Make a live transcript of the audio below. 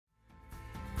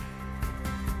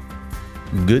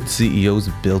Good CEOs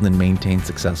build and maintain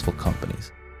successful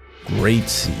companies. Great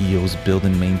CEOs build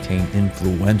and maintain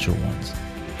influential ones.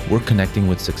 We're connecting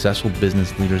with successful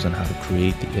business leaders on how to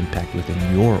create the impact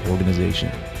within your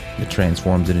organization that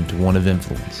transforms it into one of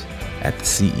influence at the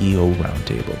CEO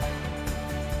Roundtable.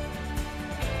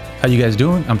 How you guys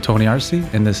doing? I'm Tony Arce,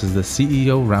 and this is the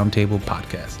CEO Roundtable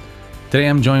podcast. Today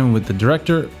I'm joined with the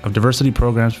Director of Diversity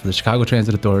Programs for the Chicago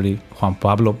Transit Authority,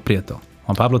 JuanPablo Prieto.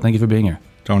 JuanPablo, thank you for being here.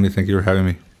 Tony, thank you for having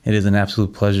me. It is an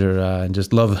absolute pleasure, and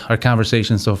just love our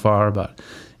conversation so far about,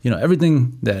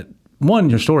 everything that,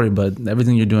 your story, but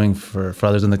everything you're doing for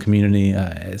others in the community,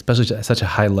 especially at such a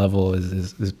high level,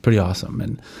 is pretty awesome.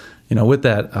 And, with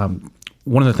that,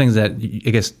 one of the things that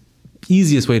I guess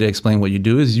easiest way to explain what you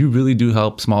do is you really do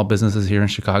help small businesses here in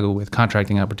Chicago with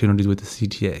contracting opportunities with the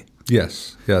CTA.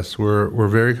 Yes. We're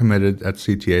very committed at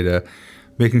CTA to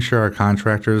making sure our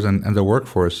contractors and the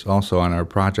workforce also on our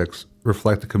projects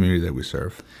reflect the community that we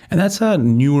serve. And that's a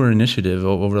newer initiative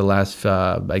over the last,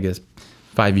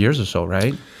 5 years or so,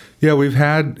 right? Yeah, we've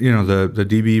had, the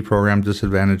DBE program,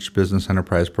 Disadvantaged Business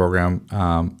Enterprise Program,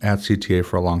 at CTA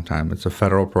for a long time. It's a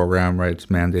federal program, right? It's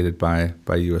mandated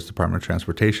by U.S. Department of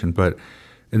Transportation. But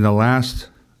in the last,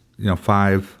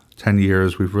 5-10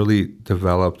 years, we've really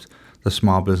developed the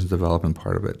small business development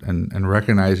part of it and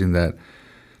recognizing that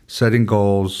setting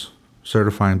goals,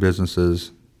 certifying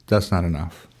businesses, that's not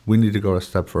enough. We need to go a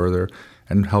step further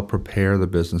and help prepare the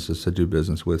businesses to do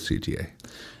business with CTA.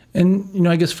 And,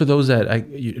 I guess for those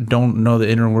that don't know the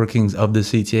inner workings of the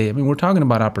CTA, we're talking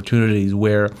about opportunities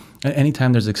where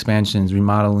anytime there's expansions,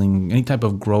 remodeling, any type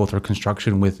of growth or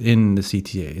construction within the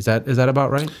CTA. Is that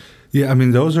about right? Yeah,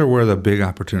 those are where the big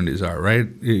opportunities are, right?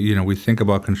 We think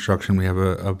about construction. We have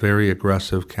a very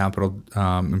aggressive capital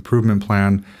improvement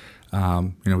plan.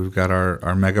 We've got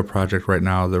our mega project right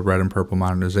now, the red and purple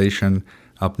modernization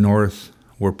up north.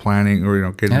 We're planning,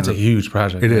 getting. That's a huge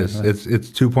project. It is. It's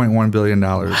 $2.1 billion,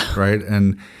 right?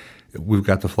 And we've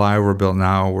got the flyover built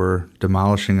now. We're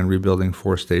demolishing and rebuilding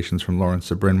 4 stations from Lawrence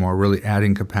to Bryn Mawr, really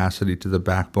adding capacity to the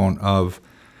backbone of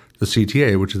the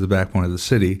CTA, which is the backbone of the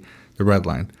city, the Red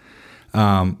Line.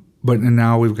 But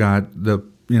now we've got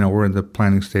we're in the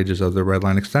planning stages of the Red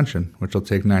Line extension, which will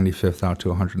take 95th out to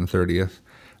 130th.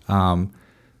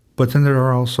 But then there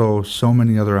are also so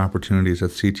many other opportunities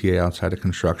at CTA outside of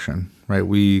construction, right?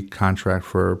 We contract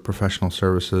for professional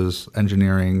services,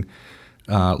 engineering,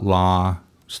 law,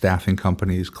 staffing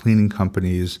companies, cleaning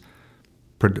companies,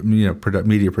 media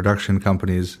production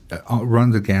companies,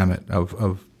 run the gamut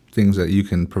of things that you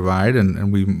can provide,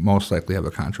 and we most likely have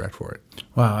a contract for it.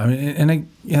 Wow.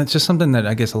 It's just something that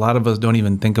I guess a lot of us don't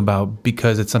even think about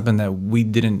because it's something that we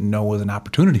didn't know was an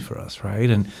opportunity for us, right?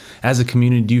 And as a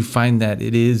community, do you find that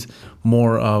it is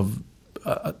more of,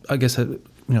 a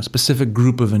specific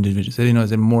group of individuals?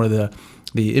 Is it more the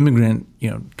immigrant,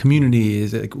 community?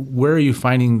 Is it where are you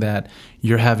finding that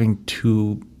you're having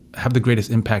to have the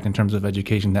greatest impact in terms of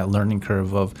education, that learning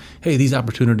curve of, hey, these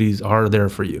opportunities are there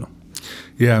for you?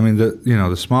 Yeah,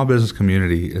 the small business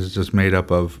community is just made up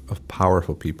of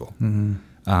powerful people.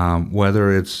 Mm-hmm.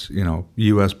 Whether it's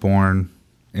U.S. born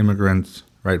immigrants,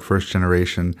 right, first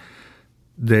generation,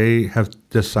 they have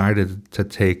decided to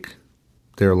take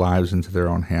their lives into their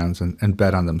own hands and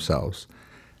bet on themselves,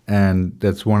 and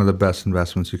that's one of the best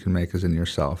investments you can make is in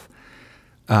yourself.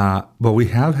 But we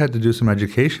have had to do some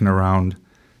education around,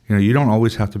 you don't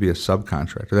always have to be a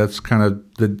subcontractor. That's kind of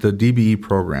the DBE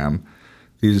program.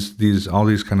 All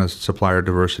these kind of supplier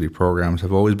diversity programs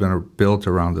have always been built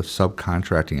around the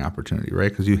subcontracting opportunity,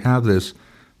 right? Because you have this $1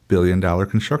 billion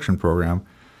construction program.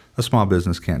 A small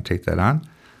business can't take that on,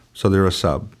 so they're a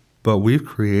sub. But we've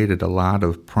created a lot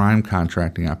of prime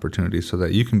contracting opportunities so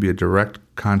that you can be a direct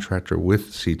contractor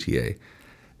with CTA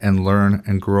and learn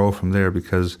and grow from there,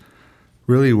 because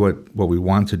really what we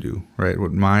want to do, right,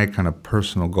 what my kind of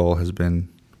personal goal has been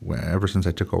ever since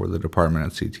I took over the department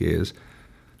at CTA is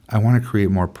I want to create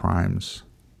more primes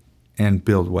and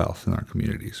build wealth in our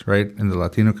communities, right? In the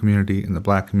Latino community, in the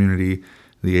Black community,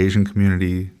 the Asian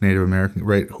community, Native American,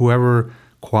 right? Whoever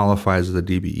qualifies as a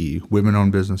DBE,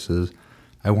 women-owned businesses,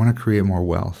 I want to create more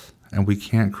wealth. And we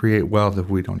can't create wealth if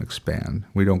we don't expand,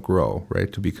 we don't grow,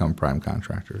 right, to become prime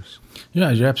contractors. Yeah,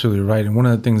 you're absolutely right. And one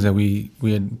of the things that we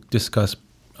had discussed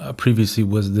previously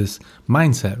was this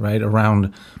mindset, right,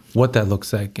 around what that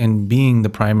looks like and being the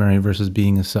primary versus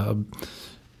being a sub.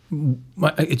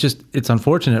 It's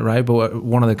unfortunate, right? But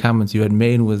one of the comments you had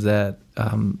made was that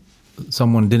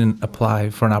someone didn't apply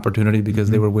for an opportunity because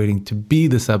they were waiting to be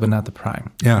the sub and not the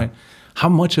prime. Yeah. Right? How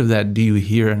much of that do you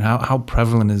hear, and how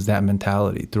prevalent is that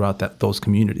mentality throughout those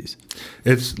communities?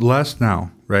 It's less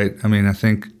now, right? I mean, I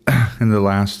think in the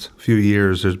last few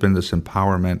years, there's been this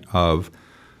empowerment of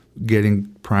getting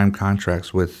prime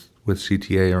contracts with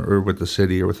CTA or with the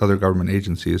city or with other government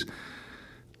agencies.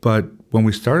 But when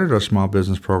we started our small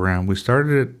business program, we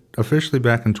started it officially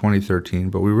back in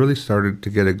 2013, but we really started to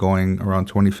get it going around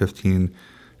 2015.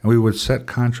 And we would set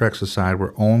contracts aside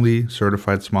where only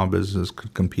certified small businesses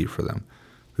could compete for them.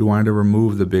 We wanted to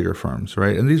remove the bigger firms,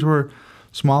 right? And these were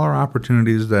smaller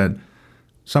opportunities that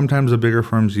sometimes the bigger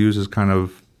firms use as kind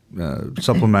of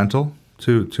supplemental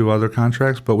to other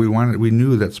contracts, but we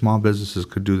knew that small businesses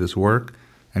could do this work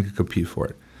and could compete for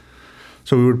it.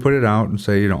 So we would put it out and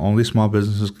say, only small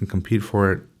businesses can compete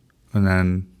for it. And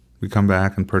then we come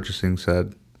back and purchasing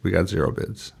said, we got 0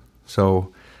 bids.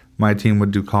 So my team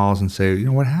would do calls and say,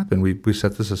 what happened? We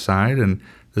set this aside and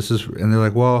and they're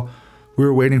like, well, we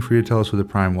were waiting for you to tell us who the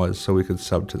prime was so we could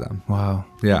sub to them. Wow.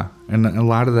 Yeah. And a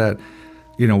lot of that,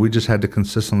 we just had to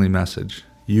consistently message,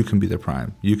 you can be the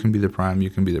prime, you can be the prime, you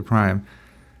can be the prime.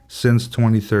 Since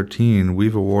 2013,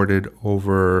 we've awarded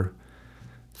over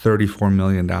 $34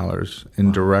 million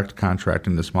in direct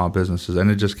contracting to small businesses, and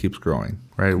it just keeps growing,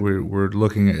 right? We're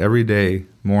looking at every day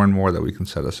more and more that we can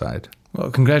set aside.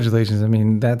 Well, congratulations. I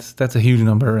mean, that's a huge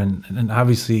number, and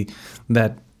obviously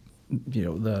that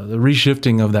the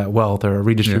reshifting of that wealth or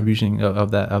redistribution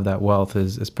of that wealth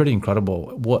is pretty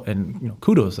incredible.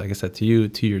 Kudos, like I said, to you,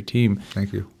 to your team.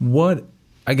 Thank you. What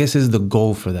I guess is the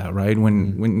goal for that, right?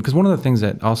 Because one of the things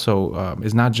that also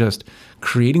is not just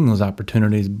creating those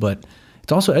opportunities, but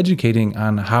it's also educating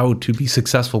on how to be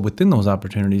successful within those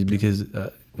opportunities. Because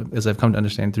as I've come to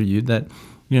understand through you, that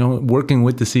working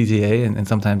with the CTA and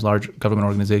sometimes large government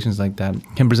organizations like that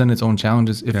can present its own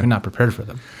challenges if you're not prepared for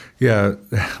them. Yeah,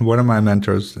 one of my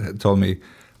mentors told me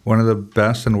one of the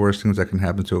best and worst things that can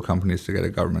happen to a company is to get a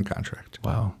government contract.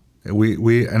 Wow.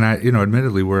 We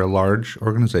admittedly, we're a large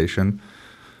organization.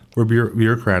 We're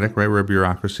bureaucratic, right? We're a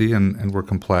bureaucracy and we're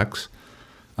complex.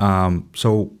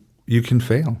 So you can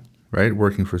fail, right?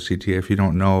 Working for CTA if you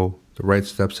don't know the right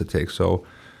steps to take. So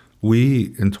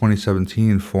we, in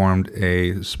 2017, formed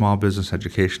a small business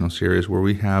educational series where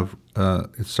we have,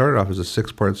 it started off as a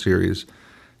 6-part series,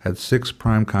 had 6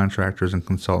 prime contractors and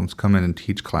consultants come in and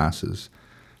teach classes.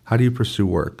 How do you pursue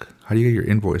work? How do you get your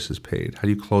invoices paid? How do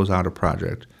you close out a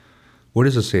project? What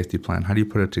is a safety plan? How do you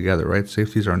put it together, right?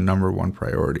 Safety is our number one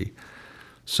priority.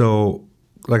 So,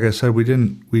 like I said,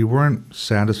 we weren't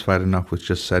satisfied enough with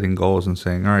just setting goals and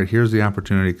saying, all right, here's the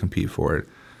opportunity to compete for it.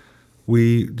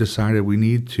 We decided we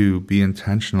need to be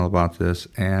intentional about this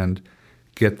and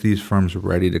get these firms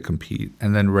ready to compete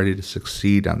and then ready to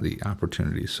succeed on the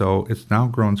opportunity. So it's now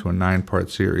grown to a 9-part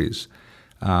series.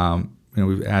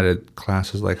 We've added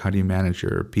classes like how do you manage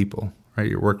your people, right,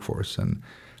 your workforce, and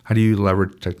how do you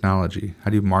leverage technology?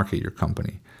 How do you market your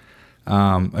company?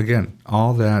 Again,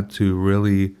 all that to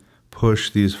really push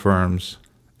these firms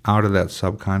out of that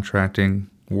subcontracting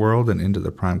world and into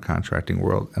the prime contracting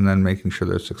world, and then making sure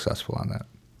they're successful on that.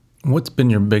 What's been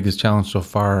your biggest challenge so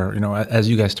far? As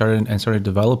you guys started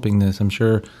developing this, I'm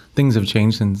sure things have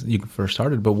changed since you first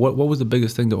started, but what was the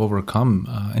biggest thing to overcome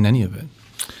in any of it?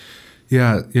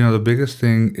 Yeah, the biggest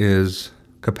thing is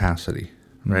capacity,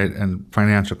 right, and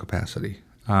financial capacity.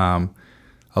 A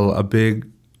lot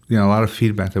of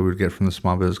feedback that we would get from the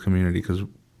small business community, because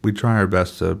we try our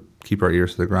best to keep our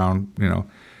ears to the ground.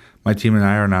 My team and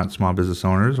I are not small business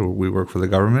owners, or we work for the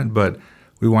government, but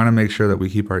we want to make sure that we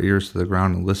keep our ears to the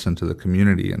ground and listen to the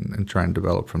community and try and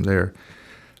develop from there.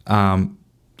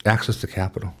 Access to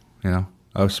capital.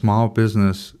 A small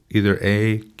business either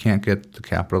A, can't get the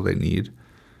capital they need,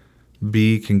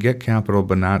 B, can get capital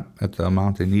but not at the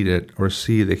amount they need it, or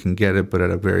C, they can get it but at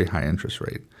a very high interest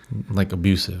rate. Like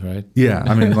abusive, right? Yeah,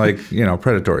 I mean,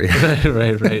 predatory.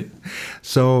 Right.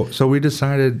 So we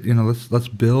decided, let's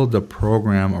build a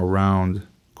program around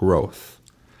growth,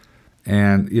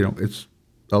 and it's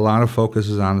a lot of focus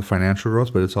is on the financial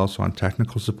growth, but it's also on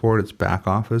technical support. It's back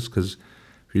office, because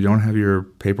if you don't have your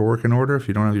paperwork in order, if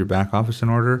you don't have your back office in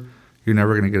order, you're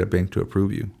never going to get a bank to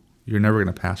approve you. You're never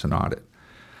going to pass an audit.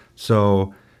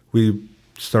 So we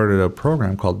started a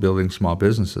program called Building Small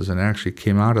Businesses, and it actually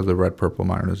came out of the Red Purple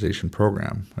Modernization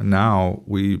Program. And now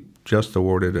we just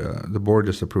awarded, the board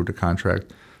just approved a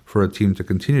contract for a team to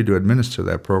continue to administer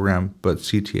that program, but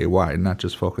CTA-wide, not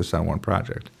just focused on one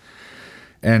project.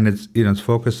 And it's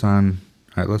focused on,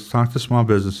 all right, let's talk to small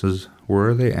businesses. Where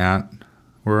are they at?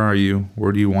 Where are you?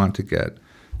 Where do you want to get?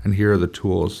 And here are the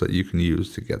tools that you can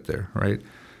use to get there, right?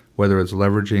 Whether it's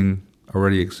leveraging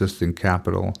already existing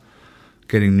capital,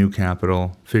 getting new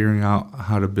capital, figuring out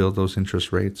how to build those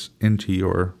interest rates into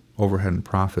your overhead and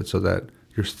profit so that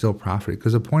you're still profiting.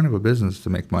 Because the point of a business is to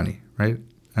make money, right?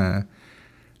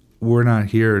 we're not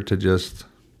here to just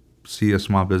see a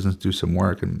small business do some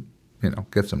work and,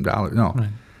 get some dollars. No, Right.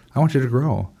 I want you to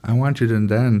grow. I want you to, and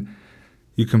then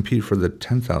you compete for the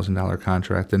 $10,000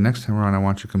 contract. The next time around, I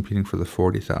want you competing for the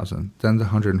 $40,000, then the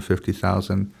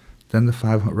 $150,000, then the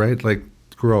 $500,000, right? Like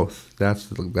growth. That's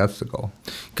the goal.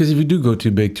 Because if you do go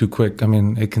too big too quick, I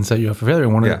mean, it can set you up for failure.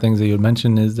 One of the things that you had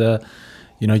mentioned is,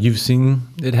 you've seen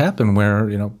it happen where,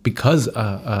 because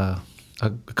a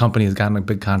company has gotten a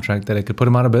big contract that it could put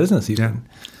them out of business even.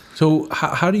 Yeah. So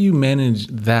how do you manage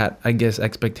that, I guess,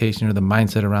 expectation or the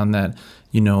mindset around that,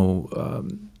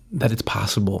 that it's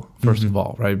possible, first of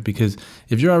all, right? Because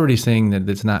if you're already saying that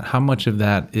it's not, how much of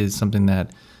that is something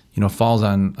that, falls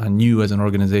on you as an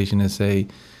organization to say,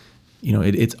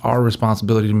 it's our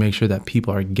responsibility to make sure that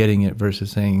people are getting it versus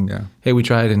saying, hey, we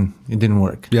tried and it didn't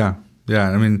work. Yeah. Yeah.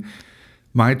 I mean,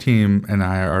 my team and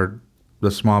I are the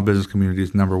small business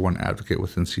community's number one advocate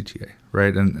within CTA,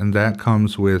 right? And that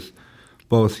comes with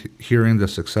both hearing the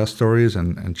success stories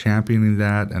and championing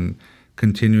that and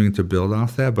continuing to build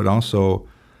off that, but also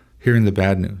hearing the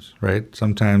bad news, right?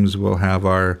 Sometimes we'll have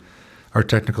our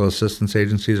technical assistance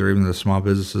agencies or even the small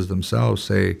businesses themselves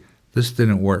say, this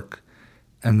didn't work.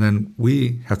 And then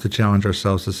we have to challenge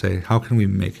ourselves to say, how can we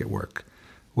make it work?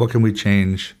 What can we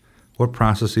change? What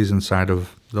processes inside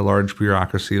of the large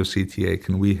bureaucracy of CTA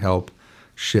can we help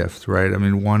shift, right? I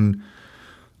mean, one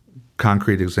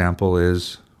concrete example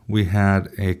is we had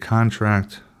a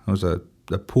contract, it was a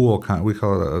pool, we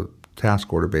call it a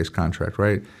task order-based contract,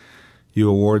 right? You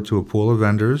award to a pool of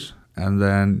vendors, and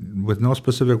then with no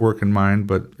specific work in mind,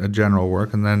 but a general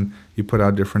work, and then you put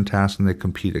out different tasks and they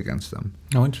compete against them.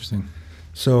 Oh, interesting.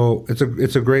 So it's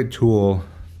a great tool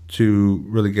to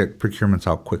really get procurements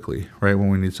out quickly, right, when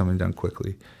we need something done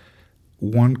quickly.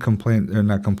 One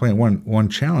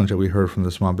challenge that we heard from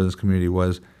the small business community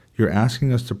was, you're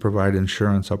asking us to provide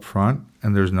insurance up front,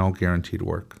 and there's no guaranteed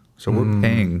work. So we're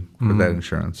paying for that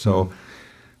insurance. So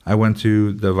I went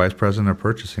to the vice president of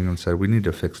purchasing and said, we need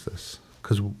to fix this.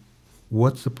 Because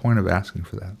what's the point of asking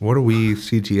for that? What are we,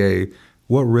 CTA,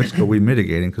 what risk are we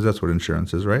mitigating? Because that's what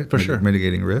insurance is, right? For sure.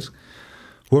 Mitigating risk.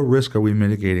 What risk are we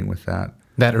mitigating with that?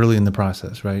 That early in the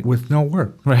process, right? With no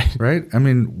work. Right. Right? I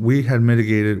mean, we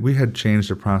had changed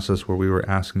the process where we were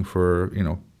asking for,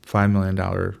 $5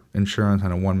 million insurance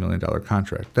on a $1 million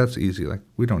contract. That's easy. Like,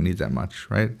 we don't need that much,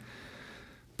 right?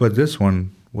 But this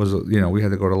one was, we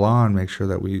had to go to law and make sure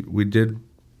that we did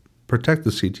protect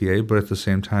the CTA, but at the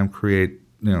same time create,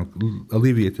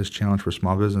 alleviate this challenge for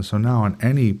small business. So now on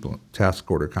any task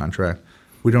order contract,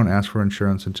 we don't ask for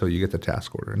insurance until you get the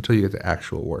task order, until you get the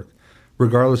actual work,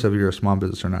 regardless of if you're a small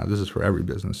business or not. This is for every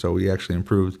business. So we actually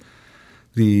improved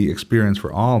the experience for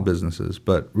all businesses,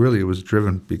 but really it was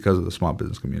driven because of the small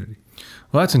business community.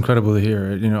 Well, that's incredible to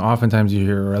hear. Oftentimes you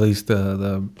hear, or at least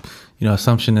the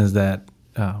assumption is that,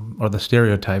 or the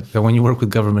stereotype that when you work with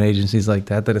government agencies like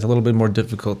that it's a little bit more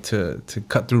difficult to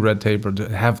cut through red tape or to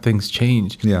have things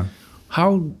change. Yeah.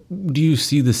 How do you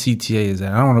see the CTA as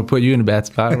that? I don't want to put you in a bad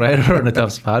spot, right, or in a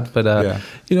tough spot, but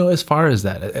as far as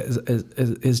that,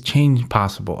 is change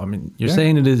possible? I mean, you're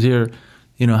saying it is here.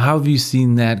 How have you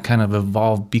seen that kind of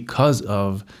evolve because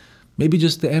of maybe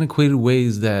just the antiquated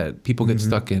ways that people get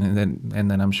stuck in, and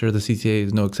then I'm sure the CTA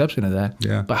is no exception to that.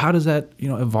 Yeah. But how does that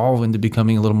evolve into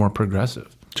becoming a little more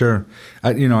progressive? Sure. I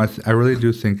really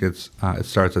do think it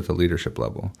starts at the leadership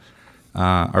level.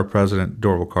 Our president,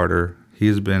 Dorval Carter,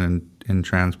 he's been in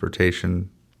transportation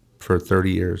for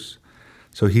 30 years,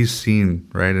 so he's seen,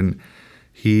 right, and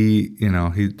he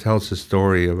tells his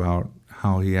story about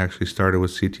how he actually started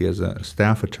with CTA as a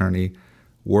staff attorney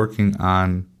working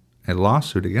on a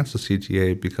lawsuit against the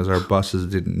CTA because our buses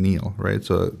didn't kneel, right?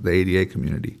 So the ADA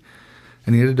community.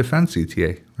 And he had to defend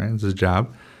CTA, right? It's his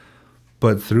job.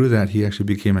 But through that, he actually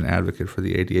became an advocate for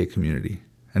the ADA community.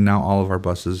 And now all of our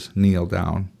buses kneel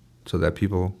down so that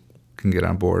people can get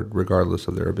on board regardless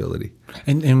of their ability.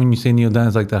 And when you say kneel down,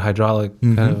 it's like that hydraulic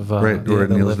kind of... right, where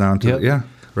it kneels down to...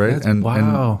 Right.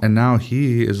 Wow. And now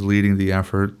he is leading the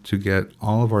effort to get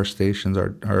all of our stations,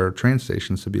 our train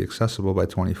stations, to be accessible by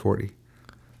 2040.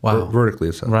 Wow. Vertically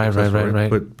accessible.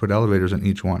 Right. Put elevators in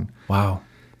each one. Wow.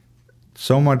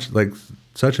 So much,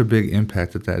 such a big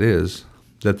impact that is,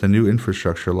 that the new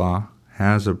infrastructure law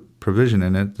has a provision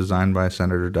in it designed by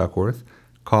Senator Duckworth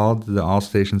called the All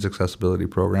Stations Accessibility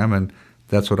Program, and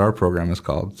that's what our program is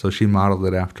called. So she modeled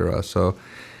it after us. So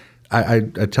I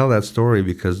tell that story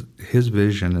because his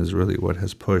vision is really what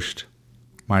has pushed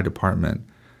my department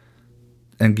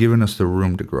and given us the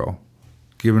room to grow,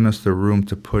 given us the room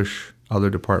to push other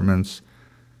departments,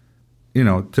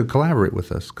 to collaborate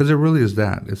with us. Because it really is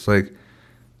that. It's like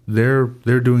they're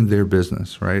doing their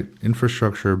business, right?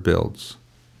 Infrastructure builds.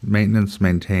 maintenance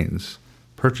maintains,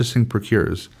 purchasing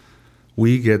procures.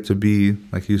 We get to be,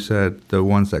 like you said, the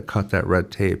ones that cut that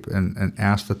red tape and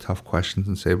ask the tough questions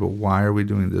and say, but why are we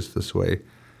doing this way?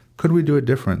 Could we do it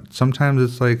different? Sometimes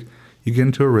it's like you get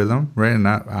into a rhythm, right? And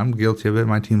I'm guilty of it.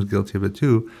 My team's guilty of it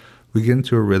too. We get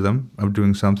into a rhythm of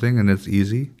doing something and it's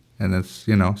easy and it's,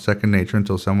 second nature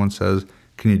until someone says,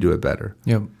 can you do it better?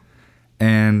 Yep.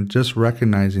 And just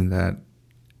recognizing that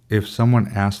if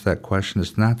someone asks that question,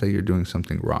 it's not that you're doing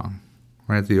something wrong,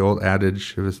 right? The old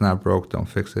adage, if it's not broke, don't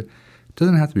fix it. It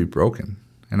doesn't have to be broken.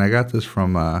 And I got this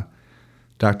from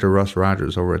Dr. Russ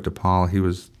Rogers over at DePaul. He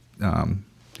was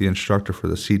the instructor for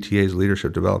the CTA's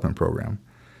Leadership Development Program.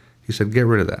 He said, get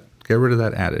rid of that. Get rid of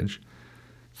that adage.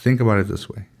 Think about it this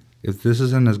way. If this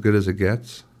isn't as good as it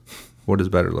gets, what does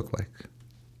better look like?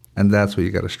 And that's what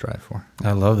you got to strive for.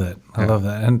 I love that. I love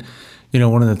that. And,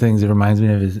 one of the things it reminds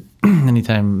me of is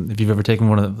anytime, if you've ever taken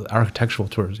one of the architectural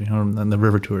tours, and the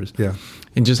river tours. Yeah.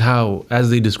 And just how, as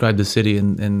they describe the city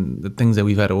and the things that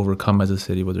we've had to overcome as a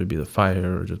city, whether it be the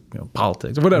fire or just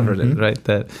politics or whatever it is, right?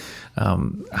 That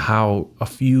how a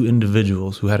few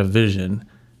individuals who had a vision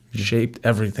shaped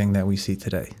everything that we see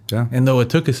today. Yeah. And though it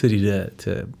took a city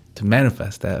to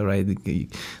manifest that, right?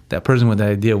 That person with the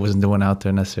idea wasn't the one out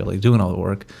there necessarily doing all the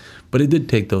work, but it did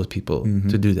take those people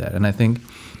to do that. And I think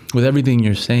with everything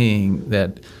you're saying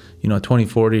that,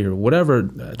 2040 or whatever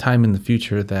time in the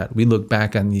future that we look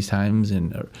back on these times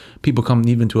and people come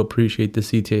even to appreciate the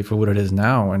CTA for what it is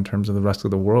now in terms of the rest of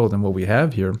the world and what we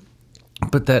have here.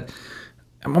 But that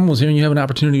I'm almost hearing you have an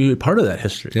opportunity to be part of that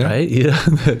history, right?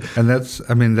 And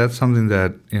that's something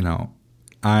that,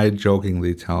 I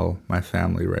jokingly tell my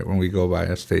family, right, when we go by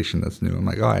a station that's new, I'm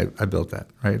like, oh, I built that,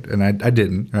 right? And I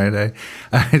didn't, right?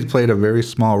 I played a very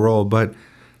small role, but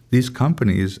these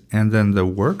companies and then the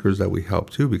workers that we help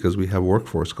too, because we have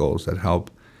workforce goals that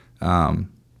help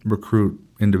recruit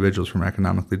individuals from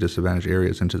economically disadvantaged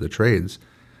areas into the trades,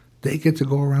 they get to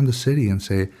go around the city and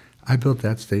say, I built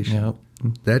that station. Yep.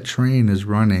 That train is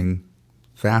running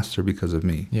faster because of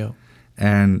me. Yep.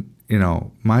 And,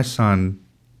 my son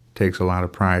takes a lot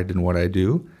of pride in what I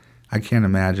do. I can't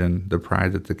imagine the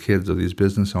pride that the kids of these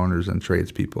business owners and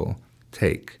tradespeople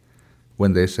take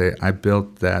when they say, I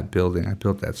built that building, I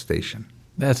built that station.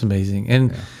 That's amazing.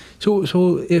 And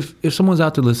so if someone's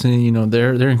out there listening,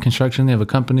 they're in construction, they have a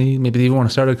company, maybe they even want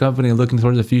to start a company and looking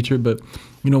towards the future, but,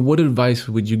 what advice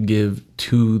would you give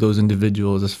to those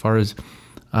individuals as far as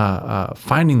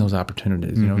finding those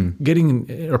opportunities, getting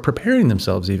or preparing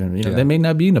themselves even, they may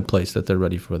not be in a place that they're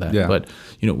ready for that, but,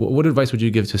 what advice would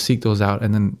you give to seek those out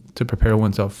and then to prepare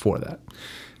oneself for that?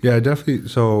 Yeah, I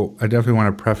definitely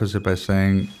want to preface it by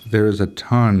saying there is a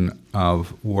ton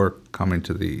of work coming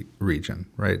to the region,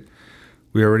 right?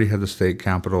 We already have the state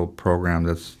capital program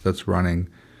that's running.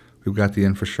 We've got the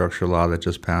infrastructure law that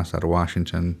just passed out of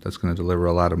Washington that's going to deliver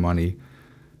a lot of money.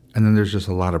 And then there's just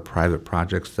a lot of private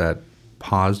projects that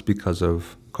paused because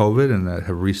of COVID and that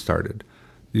have restarted.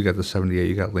 You got the 78,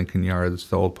 you got Lincoln Yards,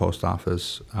 the old post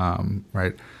office,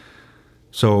 right?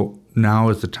 So now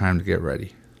is the time to get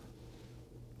ready.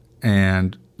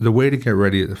 And the way to get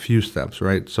ready is a few steps,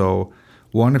 right? So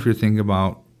one, if you're thinking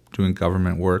about doing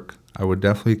government work, I would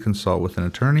definitely consult with an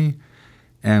attorney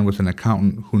and with an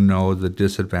accountant who know the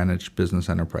Disadvantaged Business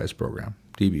Enterprise Program,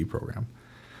 DB program.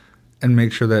 And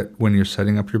make sure that when you're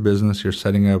setting up your business, you're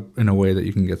setting up in a way that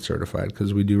you can get certified,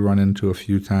 because we do run into a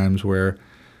few times where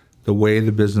the way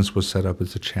the business was set up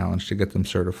is a challenge to get them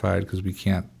certified because we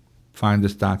can't find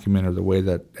this document or the way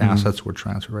that assets were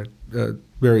transferred, right?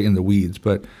 Very in the weeds,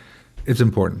 but it's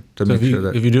important to make sure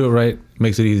that if you do it right, it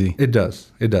makes it easy. It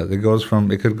does. It could go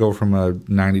from a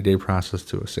 90-day process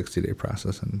to a 60-day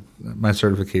process, and my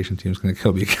certification team's going to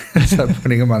kill me because I'm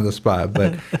putting them on the spot.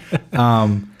 But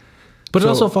it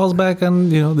also falls back on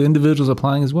the individuals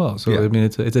applying as well. So I mean,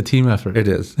 it's a team effort. It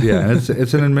is, and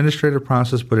it's an administrative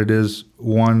process, but it is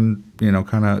one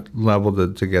kind of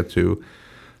level to get to.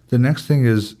 The next thing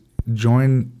is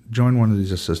join one of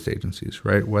these assist agencies,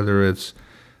 right? Whether it's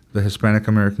the Hispanic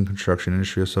American Construction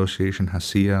Industry Association,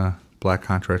 HACIA, Black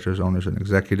Contractors, Owners and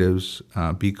Executives,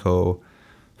 BCO,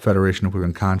 Federation of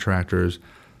Women Contractors.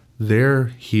 They're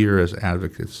here as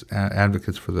advocates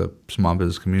for the small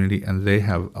business community, and they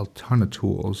have a ton of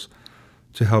tools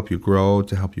to help you grow,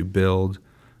 to help you build,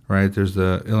 right? There's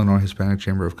the Illinois Hispanic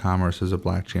Chamber of Commerce, there's a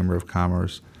Black Chamber of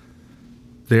Commerce.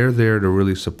 They're there to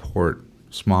really support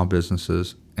small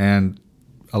businesses, and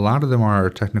a lot of them are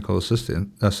technical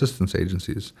assistance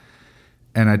agencies.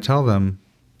 And I tell them,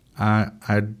 I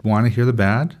want to hear the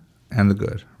bad and the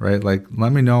good, right? Like,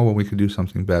 let me know when we could do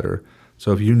something better.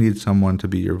 So if you need someone to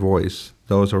be your voice,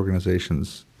 those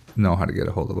organizations know how to get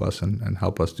a hold of us and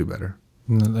help us do better.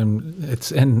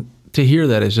 And to hear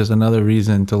that is just another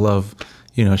reason to love,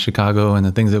 Chicago and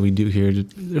the things that we do here.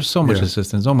 There's so much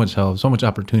assistance, so much help, so much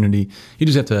opportunity. You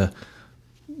just have to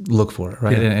look for it,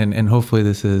 right? Yeah. And hopefully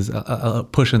this is a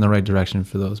push in the right direction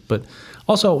for those. But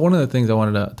also, one of the things I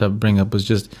wanted to bring up was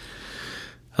just,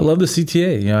 I love the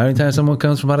CTA. Anytime someone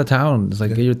comes from out of town, it's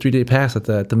like, get your 3-day pass at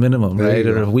the minimum, right?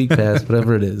 Or a week pass,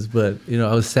 whatever it is. But,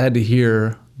 I was sad to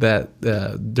hear that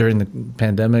during the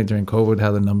pandemic, during COVID,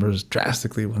 how the numbers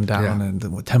drastically went down and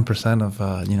 10%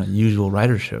 of, usual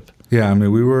ridership. Yeah, I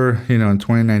mean, we were, in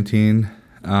 2019,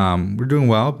 we're doing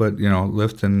well, but,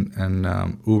 Lyft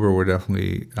and Uber were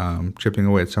definitely chipping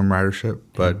away at some ridership,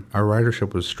 but our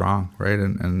ridership was strong, right?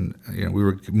 And we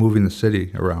were moving the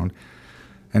city around.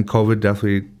 And COVID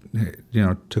definitely,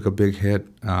 took a big hit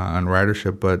on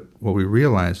ridership, but what we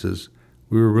realized is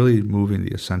we were really moving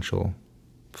the essential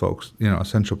folks,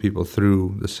 essential people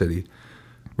through the city.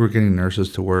 We're getting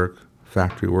nurses to work,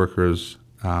 factory workers,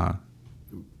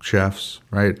 chefs,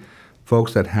 right?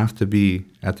 Folks that have to be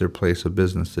at their place of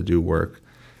business to do work.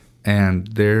 And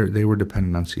they were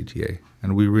dependent on CTA.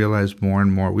 And we realized more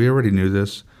and more, we already knew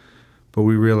this, but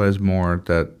we realized more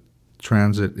that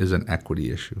transit is an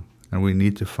equity issue. And we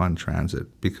need to fund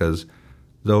transit because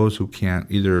those who can't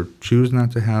either choose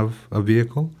not to have a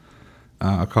vehicle,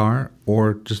 a car,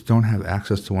 or just don't have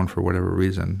access to one for whatever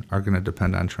reason are going to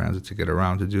depend on transit to get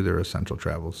around to do their essential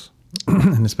travels.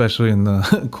 And especially in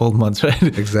the cold months, right?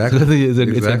 Exactly.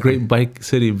 It's a great bike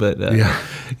city, but not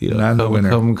in the winter.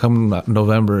 Come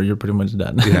November, you're pretty much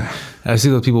done. Yeah. I see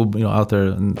those people, out there,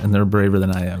 and they're braver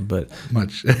than I am, but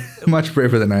much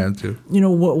braver than I am too.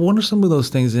 What are some of those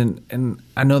things? And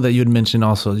I know that you had mentioned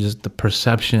also just the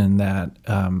perception that,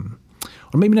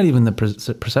 or maybe not even the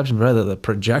perception, but rather the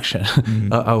projection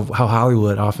of how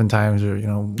Hollywood oftentimes, or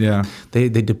they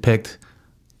depict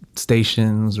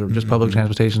stations or just public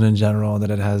transportation in general, that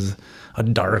it has a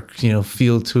dark,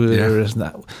 feel to it, or it's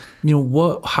not.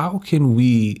 How can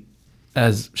we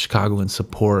as Chicagoans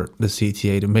support the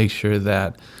CTA to make sure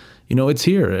that, it's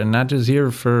here and not just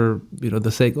here for, the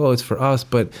sake, it's for us,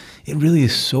 but it really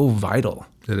is so vital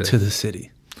to the city.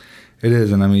 It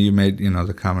is. And I mean, you made,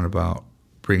 the comment about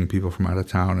bringing people from out of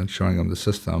town and showing them the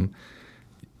system.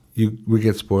 We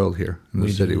get spoiled here in the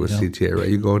city with CTA, right?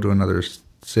 You go to another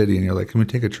city and you're like, can we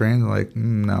take a train? They're like,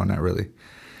 no, not really.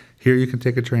 Here you can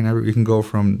take a train. You can go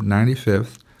from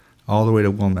 95th all the way to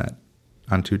Wilmette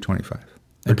on 225.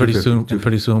 And pretty soon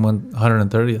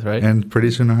 130th, right? And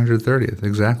pretty soon 130th,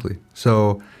 exactly.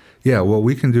 So, what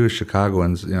we can do as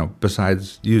Chicagoans,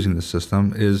 besides using the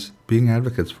system, is being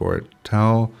advocates for it.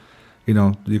 Tell,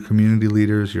 your community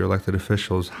leaders, your elected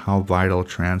officials, how vital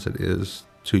transit is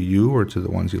to you or to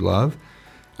the ones you love.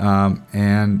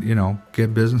 And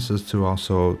get businesses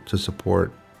to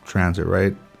support transit,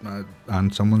 right?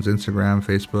 On someone's Instagram,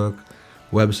 Facebook,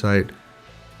 website,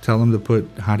 tell them to put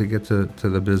how to get to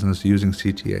the business using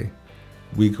CTA.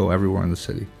 We go everywhere in the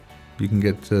city. You can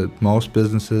get to most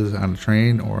businesses on a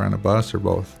train or on a bus or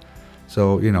both.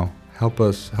 So, help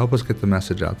us get the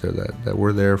message out there that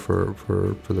we're there for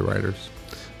the riders.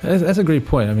 That's a great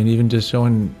point. I mean, even just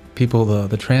showing people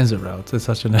the transit routes. It's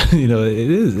such an, it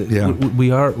is. Yeah.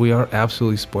 We are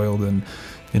absolutely spoiled, and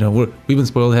we've been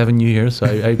spoiled having you here. So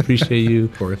I appreciate you,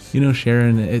 of course.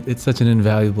 Sharing. It's such an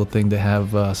invaluable thing to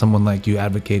have someone like you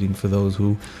advocating for those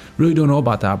who really don't know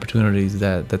about the opportunities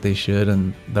that they should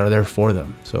and that are there for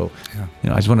them. So,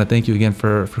 I just want to thank you again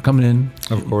for coming in,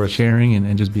 of course, sharing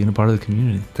and just being a part of the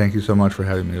community. Thank you so much for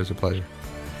having me. It was a pleasure.